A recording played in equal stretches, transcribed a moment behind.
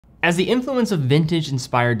As the influence of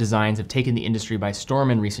vintage-inspired designs have taken the industry by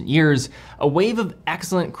storm in recent years, a wave of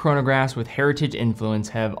excellent chronographs with heritage influence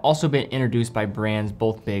have also been introduced by brands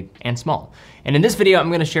both big and small. And in this video,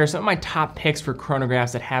 I'm gonna share some of my top picks for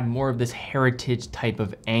chronographs that have more of this heritage type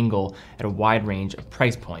of angle at a wide range of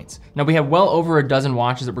price points. Now, we have well over a dozen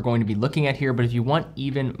watches that we're going to be looking at here, but if you want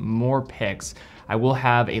even more picks, I will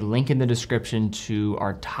have a link in the description to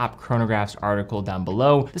our top chronographs article down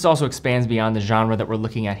below. This also expands beyond the genre that we're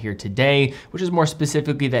looking at here today, which is more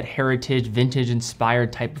specifically that heritage, vintage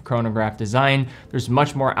inspired type of chronograph design. There's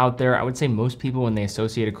much more out there. I would say most people, when they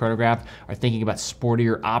associate a chronograph, are thinking about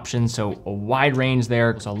sportier options, so a wide range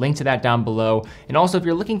there. So I'll link to that down below. And also, if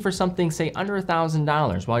you're looking for something, say under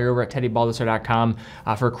 $1,000, while you're over at teddybaldassarre.com,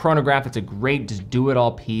 for a chronograph, it's a great just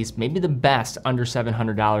do-it-all piece, maybe the best under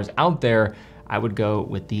 $700 out there. I would go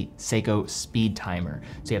with the Seiko Speedtimer.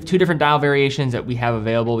 So you have two different dial variations that we have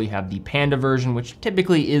available. We have the Panda version, which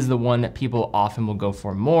typically is the one that people often will go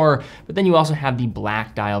for more, but then you also have the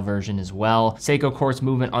black dial version as well. Seiko quartz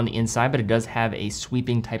movement on the inside, but it does have a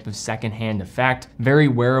sweeping type of second-hand effect. Very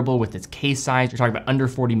wearable with its case size. You're talking about under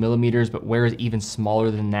 40 millimeters, but wears even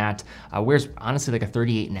smaller than that. Wears honestly like a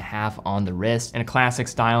 38.5 on the wrist, and a classic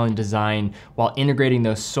style and design while integrating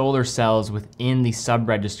those solar cells within the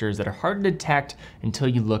sub-registers that are hard to detect until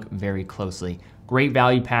you look very closely. Great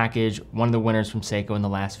value package, one of the winners from Seiko in the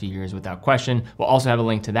last few years without question. We'll also have a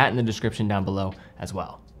link to that in the description down below as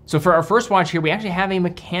well. So for our first watch here, we actually have a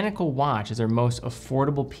mechanical watch as our most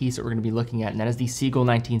affordable piece that we're gonna be looking at, and that is the Seiko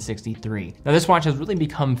 1963. Now this watch has really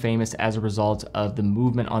become famous as a result of the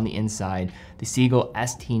movement on the inside, the Seiko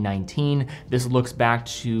ST19. This looks back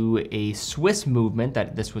to a Swiss movement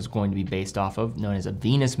that this was going to be based off of, known as a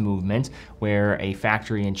Venus movement, where a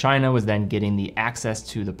factory in China was then getting the access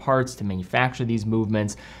to the parts to manufacture these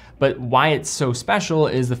movements. But why it's so special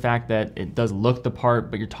is the fact that it does look the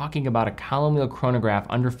part, but you're talking about a column wheel chronograph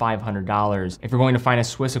under $500. If you're going to find a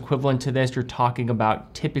Swiss equivalent to this, you're talking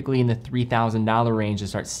about typically in the $3,000 range to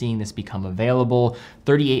start seeing this become available.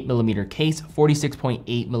 38 millimeter case,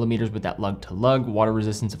 46.8 millimeters with that lug to lug, water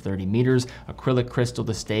resistance of 30 meters, acrylic crystal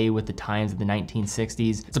to stay with the times of the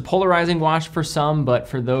 1960s. It's a polarizing watch for some, but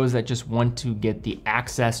for those that just want to get the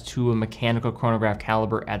access to a mechanical chronograph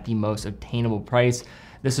caliber at the most obtainable price,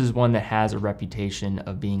 this is one that has a reputation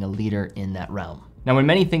of being a leader in that realm. Now, when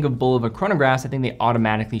many think of Bulova chronographs, I think they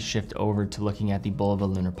automatically shift over to looking at the Bulova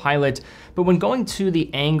Lunar Pilot. But when going to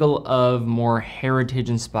the angle of more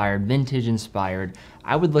heritage inspired, vintage inspired,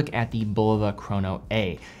 I would look at the Bulova Chrono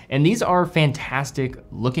A. And these are fantastic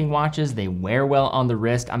looking watches. They wear well on the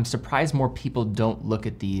wrist. I'm surprised more people don't look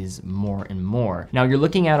at these more and more. Now you're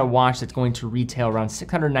looking at a watch that's going to retail around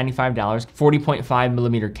 $695, 40.5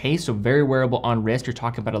 millimeter case, so very wearable on wrist. You're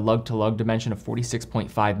talking about a lug to lug dimension of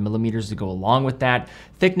 46.5 millimeters to go along with that.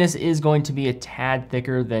 Thickness is going to be a tad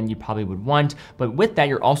thicker than you probably would want, but with that,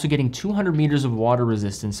 you're also getting 200 meters of water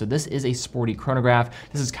resistance. So this is a sporty chronograph.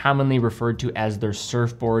 This is commonly referred to as their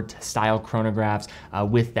surfboard style chronographs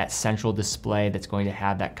with that central display that's going to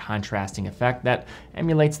have that contrasting effect that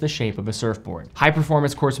emulates the shape of a surfboard. High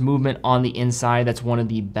performance quartz movement on the inside. That's one of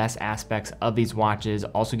the best aspects of these watches.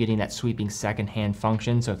 Also getting that sweeping second hand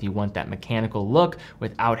function. So if you want that mechanical look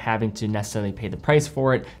without having to necessarily pay the price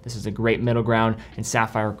for it, this is a great middle ground, and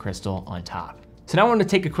sapphire crystal on top. So now I want to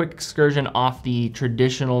take a quick excursion off the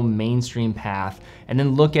traditional mainstream path and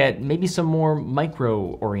then look at maybe some more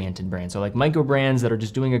micro-oriented brands. So like micro brands that are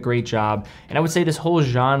just doing a great job. And I would say this whole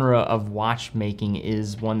genre of watchmaking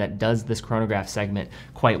is one that does this chronograph segment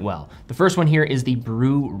quite well. The first one here is the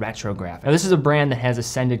Brew Retrograph. Now this is a brand that has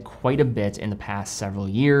ascended quite a bit in the past several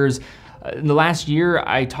years. In the last year,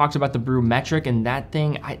 I talked about the Brew Metric, and that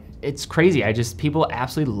thing, it's crazy. People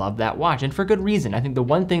absolutely love that watch, and for good reason. I think the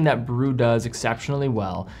one thing that Brew does exceptionally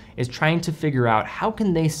well is trying to figure out how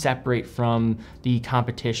can they separate from the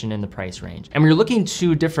competition in the price range. And when you're looking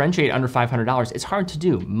to differentiate under $500, it's hard to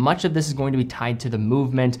do. Much of this is going to be tied to the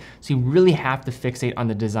movement, so you really have to fixate on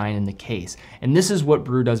the design in the case. And this is what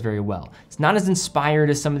Brew does very well. It's not as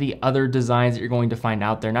inspired as some of the other designs that you're going to find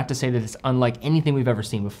out there. Not to say that it's unlike anything we've ever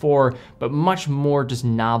seen before, but much more just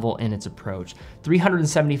novel in its approach.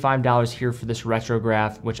 $375 here for this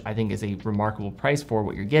retrograph, which I think is a remarkable price for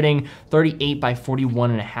what you're getting. 38 by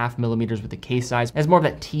 41.5 millimeters with the case size. It has more of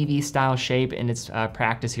that TV style shape in its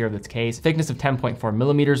practice here of its case. Thickness of 10.4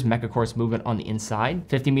 millimeters, mecha quartz movement on the inside,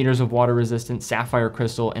 50 meters of water resistance, sapphire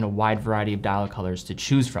crystal, and a wide variety of dial colors to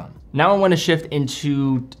choose from. Now I want to shift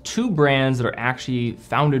into two brands that are actually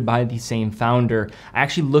founded by the same founder. I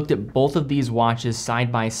actually looked at both of these watches side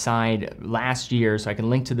by side last year, so I can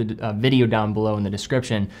link to the video down below in the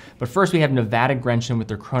description. But first we have Nevada Grenshin with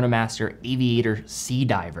their Chronomaster Aviator Sea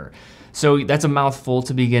Diver. So that's a mouthful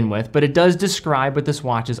to begin with, but it does describe what this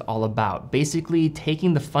watch is all about. Basically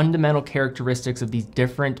taking the fundamental characteristics of these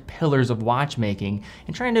different pillars of watchmaking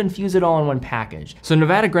and trying to infuse it all in one package. So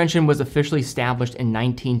Nevada Grenshin was officially established in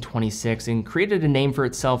 1926 and created a name for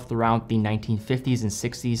itself throughout the 1950s and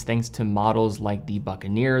 60s thanks to models like the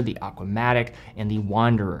Buccaneer, the Aquamatic, and the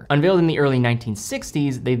Wanderer. Unveiled in the early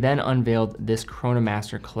 1960s, they then unveiled this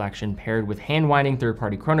Chronomaster collection paired with hand-winding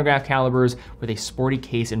third-party chronograph calibers with a sporty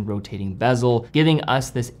case and rotating bezel, giving us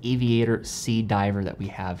this Aviator Sea Diver that we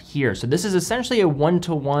have here. So this is essentially a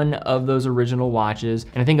one-to-one of those original watches.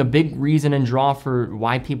 And I think a big reason and draw for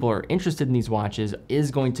why people are interested in these watches is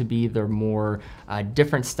going to be their more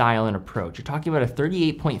different style and approach. You're talking about a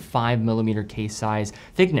 38.5 millimeter case size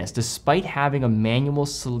thickness, despite having a manual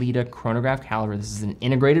Sellita chronograph caliber. This is an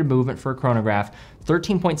integrated movement for a chronograph,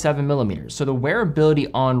 13.7 millimeters. So the wearability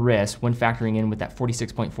on wrist, when factoring in with that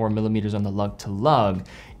 46.4 millimeters on the lug to lug,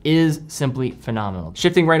 is simply phenomenal.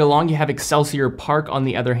 Shifting right along, you have Excelsior Park on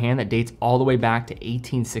the other hand that dates all the way back to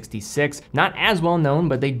 1866. Not as well known,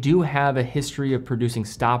 but they do have a history of producing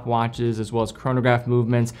stopwatches as well as chronograph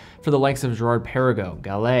movements for the likes of Girard-Perregaux,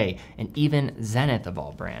 Gallet, and even Zenith of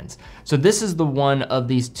all brands. So this is the one of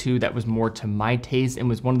these two that was more to my taste and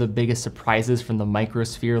was one of the biggest surprises from the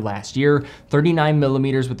microsphere last year. 39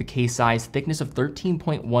 millimeters with the case size, thickness of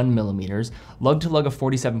 13.1 millimeters, lug to lug of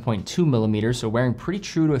 47.2 millimeters, so wearing pretty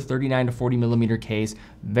true to a 39 to 40 millimeter case,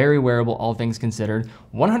 very wearable all things considered,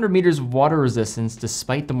 100 meters of water resistance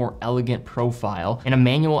despite the more elegant profile, and a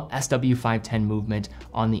manual SW510 movement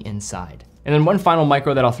on the inside. And then one final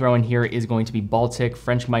micro that I'll throw in here is going to be Baltic,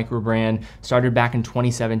 French micro brand, started back in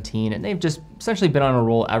 2017, and they've just essentially been on a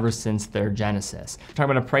roll ever since their genesis. We're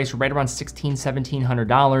talking about a price right around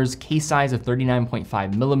 $1,700, case size of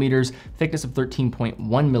 39.5 millimeters, thickness of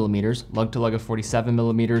 13.1 millimeters, lug to lug of 47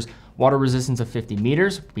 millimeters, water resistance of 50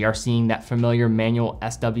 meters. We are seeing that familiar manual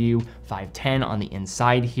SW510 on the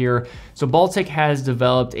inside here. So Baltic has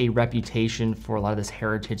developed a reputation for a lot of this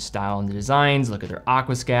heritage style in the designs. Look at their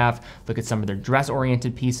aquascaphe, look at some of their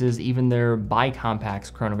dress-oriented pieces, even their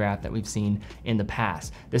bicompax chronograph that we've seen in the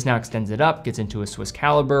past. This now extends it up, gets into a Swiss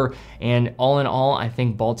caliber, and all in all, I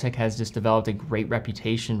think Baltic has just developed a great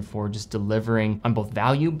reputation for just delivering on both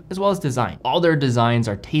value as well as design. All their designs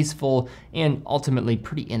are tasteful and ultimately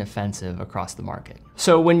pretty inoffensive across the market.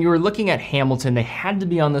 So when you were looking at Hamilton, they had to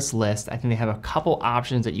be on this list. I think they have a couple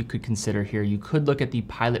options that you could consider here. You could look at the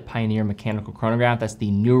Pilot Pioneer mechanical chronograph. That's the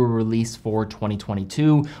newer release for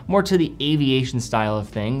 2022, more to the aviation style of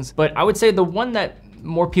things. But I would say the one that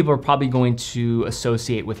more people are probably going to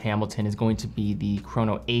associate with Hamilton is going to be the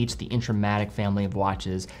Chrono H, the intra-matic family of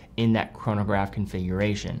watches in that chronograph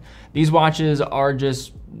configuration. These watches are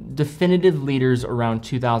just definitive leaders around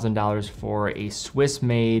 $2,000 for a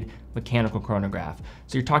Swiss-made mechanical chronograph.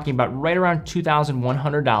 So you're talking about right around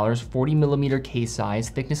 $2,100, 40 millimeter case size,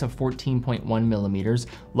 thickness of 14.1 millimeters,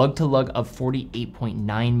 lug to lug of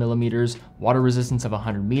 48.9 millimeters, water resistance of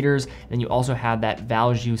 100 meters. Then you also have that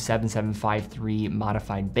Valjoux 7753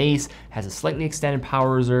 modified base, has a slightly extended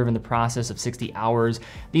power reserve in the process of 60 hours.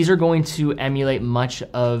 These are going to emulate much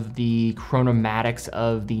of the chronomatics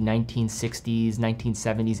of the 1960s,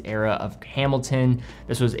 1970s era of Hamilton.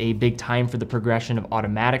 This was a big time for the progression of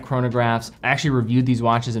automatic chronographs. I actually reviewed these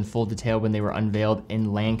watches in full detail when they were unveiled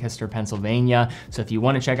in Lancaster, Pennsylvania. So if you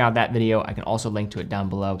want to check out that video, I can also link to it down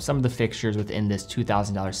below. Some of the fixtures within this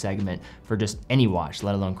 $2,000 segment for just any watch,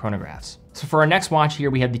 let alone chronographs. So for our next watch here,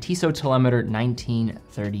 we have the Tissot Telemeter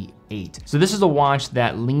 1938. So this is a watch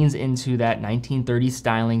that leans into that 1930s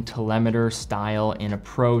styling telemeter style and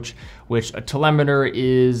approach, which a telemeter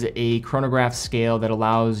is a chronograph scale that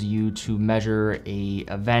allows you to measure an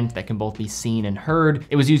event that can both be seen and heard.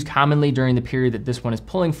 It was used commonly during the period that this one is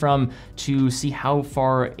pulling from to see how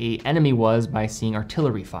far an enemy was by seeing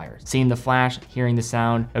artillery fire. Seeing the flash, hearing the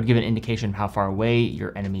sound, that would give an indication of how far away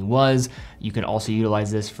your enemy was. You can also utilize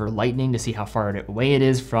this for lightning to see how far away it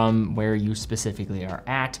is from where you specifically are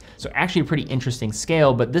at. So actually a pretty interesting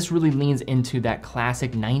scale, but this really leans into that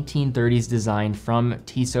classic 1930s design from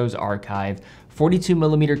Tissot's archive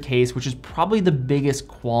 42mm case, which is probably the biggest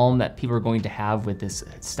qualm that people are going to have with this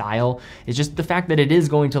style, is just the fact that it is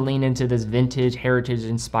going to lean into this vintage,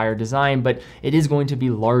 heritage-inspired design, but it is going to be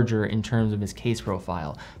larger in terms of its case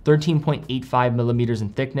profile. 13.85mm in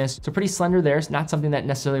thickness, so pretty slender there. It's not something that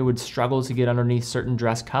necessarily would struggle to get underneath certain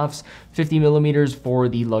dress cuffs. 50mm for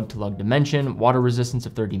the lug-to-lug dimension, water resistance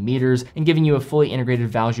of 30 meters, and giving you a fully integrated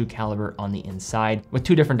value caliber on the inside. With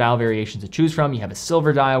two different dial variations to choose from, you have a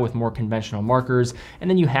silver dial with more conventional markers, and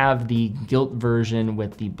then you have the gilt version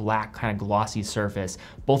with the black kind of glossy surface.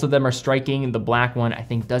 Both of them are striking. The black one, I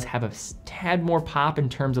think, does have a tad more pop in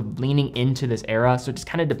terms of leaning into this era, so it just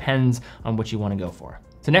kind of depends on what you want to go for.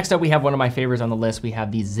 So next up, we have one of my favorites on the list. We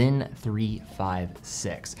have the Zen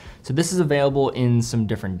 356. So this is available in some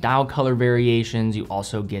different dial color variations. You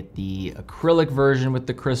also get the acrylic version with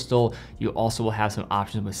the crystal. You also will have some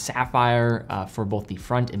options with sapphire for both the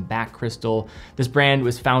front and back crystal. This brand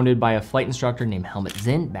was founded by a flight instructor named Helmut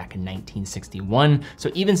Zinn back in 1961.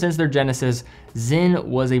 So even since their genesis, Zinn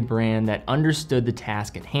was a brand that understood the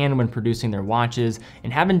task at hand when producing their watches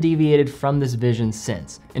and haven't deviated from this vision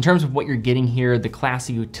since. In terms of what you're getting here, the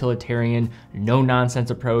classy utilitarian, no-nonsense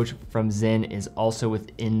approach from Zinn is also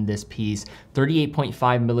within this piece.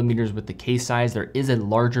 38.5mm with the case size. There is a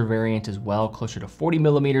larger variant as well, closer to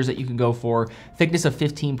 40mm that you can go for. Thickness of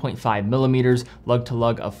 15.5mm,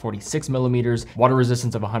 lug-to-lug of 46mm, water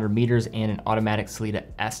resistance of 100 meters, and an automatic Sellita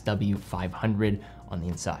SW500 on the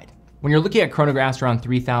inside. When you're looking at chronographs around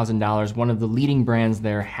 $3,000, one of the leading brands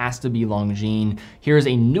there has to be Longines. Here's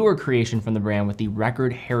a newer creation from the brand with the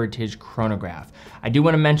Record Heritage Chronograph. I do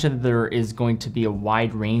want to mention that there is going to be a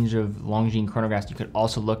wide range of Longines chronographs you could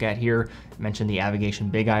also look at here. I mentioned the Avigation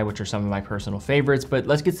Big Eye, which are some of my personal favorites, but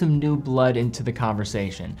let's get some new blood into the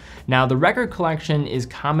conversation. Now, the Record collection is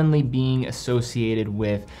commonly being associated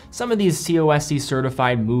with some of these COSC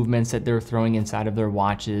certified movements that they're throwing inside of their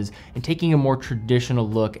watches and taking a more traditional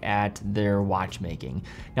look at their watchmaking.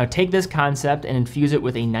 Now take this concept and infuse it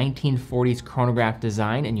with a 1940s chronograph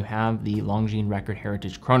design, and you have the Longines Record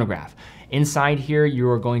Heritage Chronograph. Inside here, you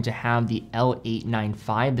are going to have the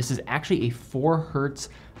L895. This is actually a 4 hertz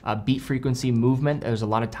beat frequency movement. There's a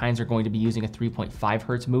lot of times they're going to be using a 3.5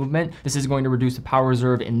 hertz movement. This is going to reduce the power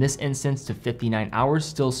reserve in this instance to 59 hours,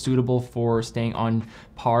 still suitable for staying on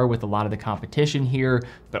par with a lot of the competition here,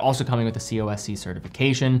 but also coming with a COSC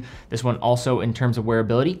certification. This one also, in terms of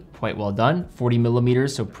wearability, quite well done. 40mm,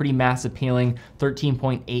 so pretty mass appealing,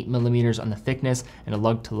 13.8mm on the thickness, and a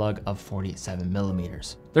lug-to-lug of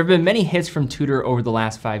 47mm. There have been many hits from Tudor over the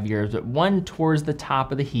last 5 years, but one towards the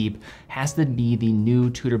top of the heap has to be the new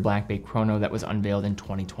Tudor Black Bay Chrono that was unveiled in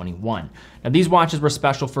 2021. Now, these watches were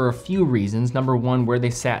special for a few reasons. Number one, where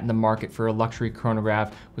they sat in the market for a luxury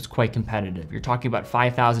chronograph was quite competitive. You're talking about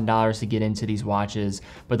 $5,000 to get into these watches,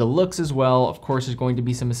 but the looks as well, of course, there's going to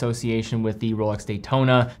be some association with the Rolex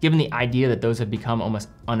Daytona. Given the idea that those have become almost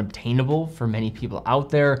unobtainable for many people out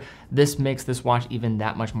there, this makes this watch even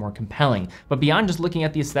that much more compelling. But beyond just looking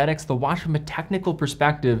at the aesthetics, the watch from a technical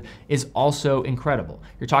perspective is also incredible.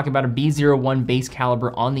 You're talking about a B01 base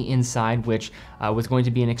caliber on the inside, which was going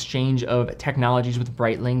to be an exchange of technologies with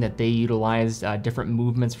Breitling that they utilized different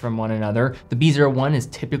movements from one another. The B01 is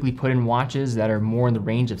typically put in watches that are more in the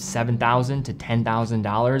range of $7,000 to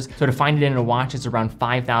 $10,000. So to find it in a watch that's around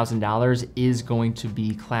 $5,000 is going to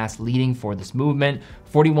be class leading for this movement.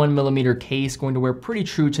 41mm case, going to wear pretty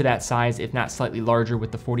true to that size, if not slightly larger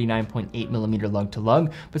with the 49.8mm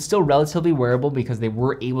lug-to-lug, but still relatively wearable because they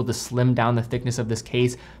were able to slim down the thickness of this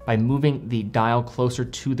case by moving the dial closer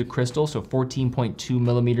to the crystal, so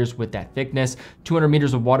 14.2mm with that thickness, 200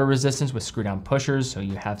 meters of water resistance with screw-down pushers, so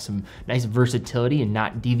you have some nice versatility and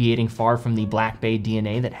not deviating far from the Black Bay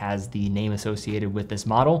DNA that has the name associated with this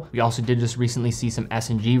model. We also did just recently see some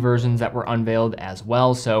S&G versions that were unveiled as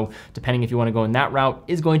well, so depending if you want to go in that route,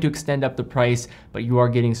 is going to extend up the price, but you are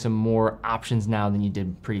getting some more options now than you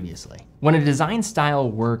did previously. When a design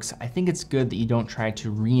style works, I think it's good that you don't try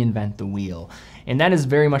to reinvent the wheel. And that is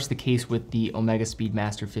very much the case with the Omega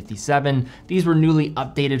Speedmaster 57. These were newly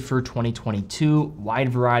updated for 2022, wide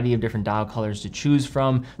variety of different dial colors to choose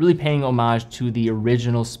from, really paying homage to the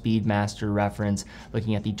original Speedmaster reference,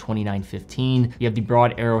 looking at the 2915. You have the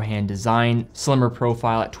broad arrow hand design, slimmer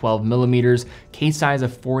profile at 12mm, case size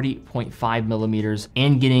of 40.5mm,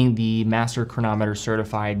 and getting the Master Chronometer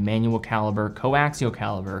certified manual caliber, coaxial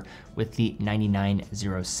caliber, with the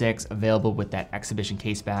 9906 available with that exhibition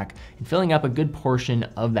case back, and filling up a good portion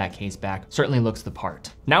of that case back certainly looks the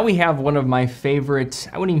part. Now we have one of my favorite,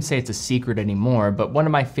 I wouldn't even say it's a secret anymore, but one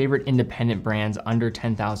of my favorite independent brands under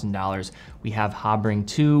 $10,000. We have Habring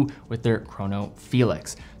 2 with their Chrono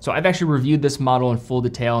Felix. So I've actually reviewed this model in full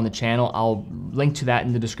detail on the channel. I'll link to that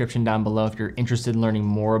in the description down below if you're interested in learning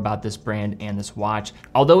more about this brand and this watch.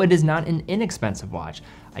 Although it is not an inexpensive watch,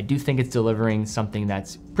 I do think it's delivering something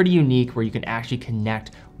that's pretty unique where you can actually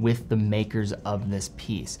connect with the makers of this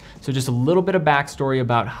piece. So just a little bit of backstory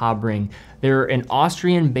about Habring. They're an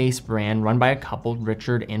Austrian-based brand run by a couple,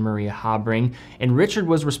 Richard and Maria Habring. And Richard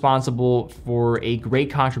was responsible for a great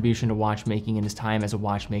contribution to watchmaking in his time as a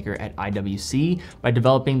watchmaker at IWC by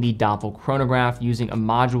developing the Doppel chronograph using a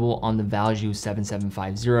module on the Valjoux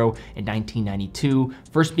 7750 in 1992,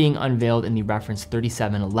 first being unveiled in the reference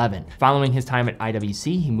 3711. Following his time at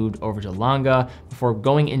IWC, he moved over to Lange before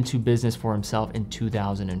going into business for himself in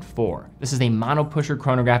 2004. This is a mono pusher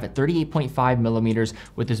chronograph at 38.5 millimeters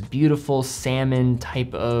with this beautiful salmon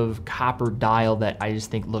type of copper dial that I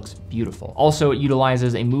just think looks beautiful. Also, it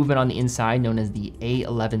utilizes a movement on the inside known as the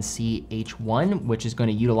A11C-H1, which is going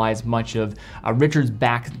to utilize much of Richard's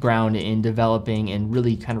background in developing and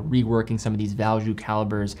really kind of reworking some of these Valjoux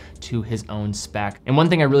calibers to his own spec. And one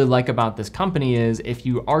thing I really like about this company is if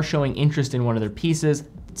you are showing interest in one of their pieces,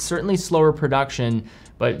 certainly slower production,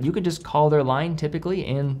 but you could just call their line typically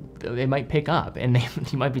and they might pick up, and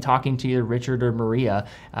you might be talking to either Richard or Maria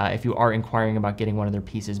if you are inquiring about getting one of their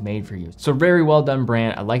pieces made for you. So very well done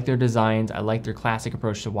brand. I like their designs. I like their classic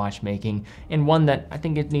approach to watchmaking, and one that I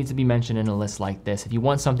think it needs to be mentioned in a list like this if you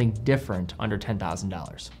want something different under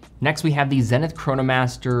 $10,000. Next, we have the Zenith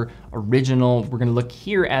Chronomaster Original. We're gonna look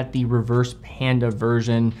here at the reverse Panda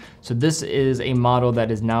version. So this is a model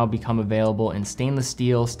that has now become available in stainless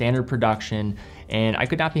steel, standard production, and I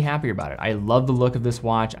could not be happier about it. I love the look of this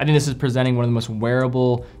watch. I think this is presenting one of the most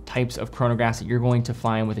wearable types of chronographs that you're going to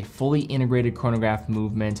find with a fully integrated chronograph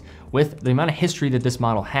movement with the amount of history that this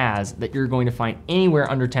model has that you're going to find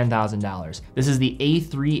anywhere under $10,000. This is the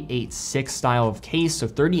A386 style of case, so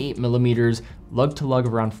 38 millimeters, lug to lug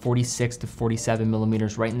of around 46 to 47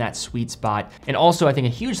 millimeters, right in that sweet spot. And also I think a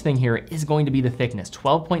huge thing here is going to be the thickness,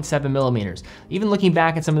 12.7 millimeters. Even looking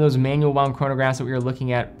back at some of those manual wound chronographs that we were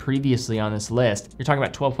looking at previously on this list, you're talking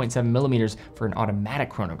about 12.7 millimeters for an automatic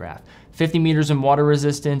chronograph. 50 meters in water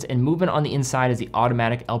resistance, and movement on the inside is the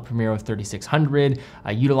automatic El Primero 3600,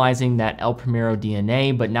 utilizing that El Primero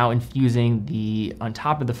DNA, but now infusing on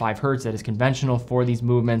top of the 5 hertz that is conventional for these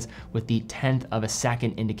movements with the 1/10 of a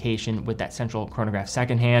second indication with that central chronograph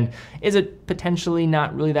second hand. Is it potentially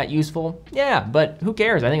not really that useful? Yeah, but who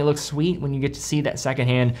cares? I think it looks sweet when you get to see that second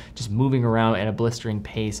hand just moving around at a blistering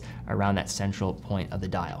pace around that central point of the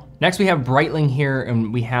dial. Next, we have Breitling here,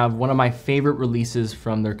 and we have one of my favorite releases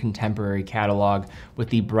from their contemporary catalog with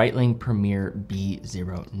the Breitling Premier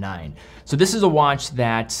B09. So this is a watch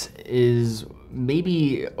that is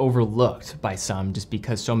maybe overlooked by some just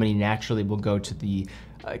because so many naturally will go to the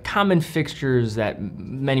common fixtures that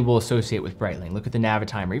many will associate with Breitling. Look at the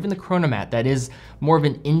Navitimer, even the Chronomat, that is more of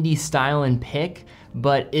an indie style and pick,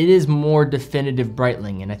 but it is more definitive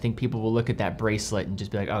Breitling. And I think people will look at that bracelet and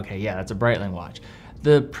just be like, okay, yeah, that's a Breitling watch.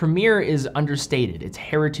 The Premier is understated, it's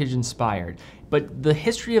heritage inspired, but the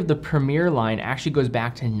history of the Premier line actually goes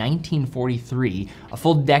back to 1943, a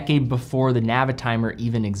full decade before the Navitimer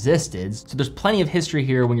even existed. So there's plenty of history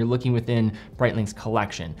here when you're looking within Breitling's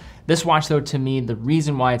collection. This watch though, to me, the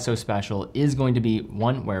reason why it's so special is going to be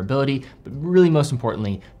one, wearability, but really most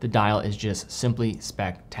importantly, the dial is just simply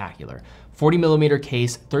spectacular. 40 millimeter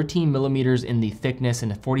case, 13 millimeters in the thickness,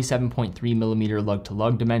 and a 47.3 millimeter lug to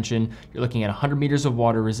lug dimension. You're looking at 100 meters of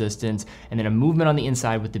water resistance, and then a movement on the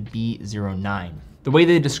inside with the B09. The way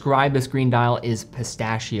they describe this green dial is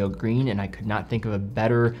pistachio green, and I could not think of a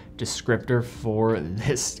better descriptor for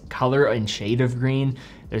this color and shade of green.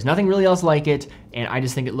 There's nothing really else like it, and I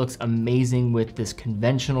just think it looks amazing with this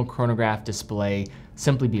conventional chronograph display.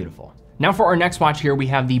 Simply beautiful. Now for our next watch here, we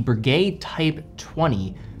have the Breguet Type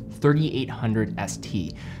 20 3800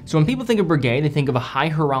 ST. So when people think of Breguet, they think of a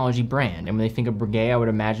high horology brand. And when they think of Breguet, I would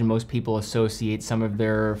imagine most people associate some of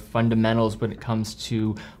their fundamentals when it comes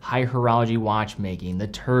to high horology watchmaking, the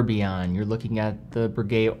tourbillon, you're looking at the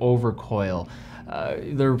Breguet overcoil,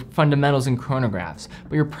 their fundamentals in chronographs,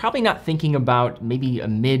 but you're probably not thinking about maybe a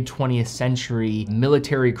mid 20th century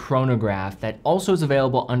military chronograph that also is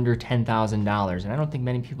available under $10,000. And I don't think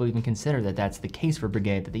many people even consider that that's the case for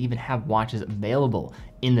Breguet, that they even have watches available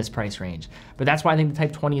in this price range. But that's why I think the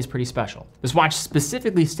Type 20 is pretty special. This watch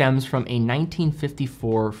specifically stems from a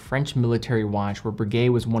 1954 French military watch where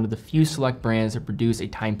Breguet was one of the few select brands that produced a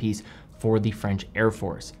timepiece for the French Air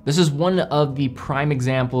Force. This is one of the prime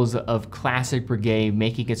examples of classic Breguet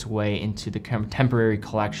making its way into the contemporary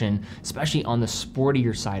collection, especially on the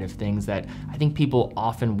sportier side of things that I think people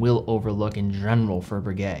often will overlook in general for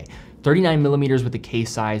Breguet. 39 millimeters with the case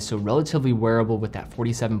size, so relatively wearable with that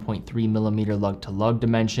 47.3 millimeter lug to lug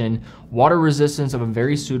dimension. Water resistance of a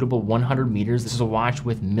very suitable 100 meters. This is a watch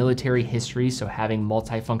with military history, so having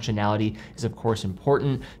multifunctionality is of course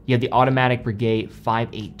important. You have the automatic Breguet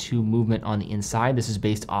 582 movement on the inside. This is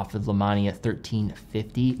based off of Lemania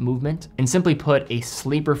 1350 movement. And simply put, a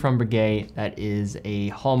sleeper from Breguet that is a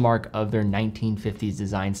hallmark of their 1950s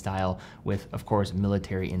design style with, of course,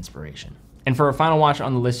 military inspiration. And for our final watch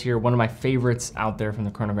on the list here, one of my favorites out there from the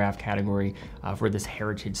chronograph category for this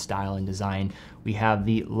heritage style and design, we have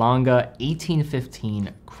the Lange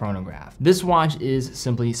 1815 chronograph. This watch is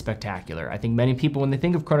simply spectacular. I think many people, when they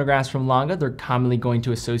think of chronographs from Lange, they're commonly going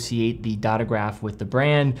to associate the datograph with the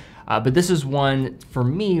brand, but this is one, for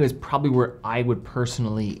me, is probably where I would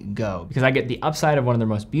personally go because I get the upside of one of their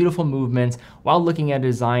most beautiful movements while looking at a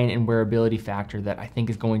design and wearability factor that I think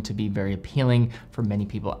is going to be very appealing for many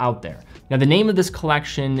people out there. Now, the name of this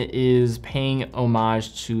collection is paying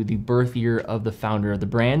homage to the birth year of the founder of the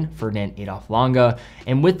brand, Ferdinand Adolf Lange,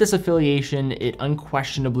 and with this affiliation, it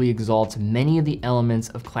unquestionably exalts many of the elements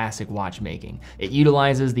of classic watchmaking. It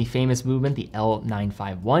utilizes the famous movement, the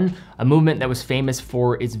L951, a movement that was famous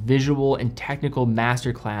for its visual and technical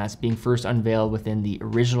masterclass being first unveiled within the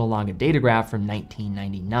original Lange datograph from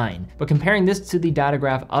 1999. But comparing this to the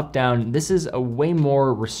datograph up-down, this is a way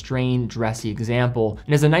more restrained, dressy example,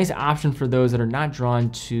 and is a nice option for those that are not drawn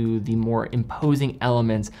to the more imposing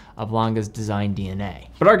elements of Lange's design DNA.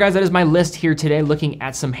 But all right, guys, that is my list here today, looking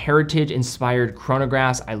at some heritage-inspired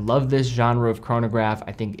chronographs. I love this genre of chronograph.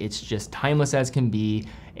 I think it's just timeless as can be.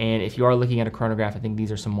 And if you are looking at a chronograph, I think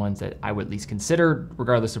these are some ones that I would at least consider,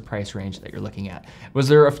 regardless of price range that you're looking at. Was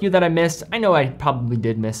there a few that I missed? I know I probably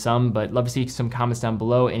did miss some, but love to see some comments down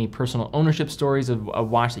below. Any personal ownership stories of a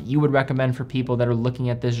watch that you would recommend for people that are looking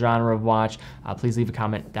at this genre of watch, please leave a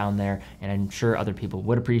comment down there, and I'm sure other people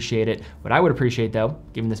would appreciate it. What I would appreciate though,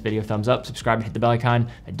 giving this video a thumbs up, subscribe and hit the bell icon.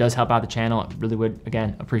 It does help out the channel. I really would,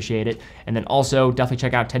 again, appreciate it. And then also definitely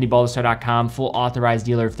check out TeddyBaldassarre.com, full authorized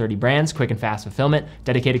dealer of 30 brands, quick and fast fulfillment,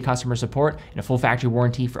 dedicated customer support, and a full factory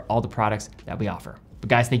warranty for all the products that we offer. But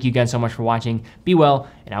guys, thank you again so much for watching. Be well,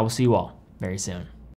 and I will see you all very soon.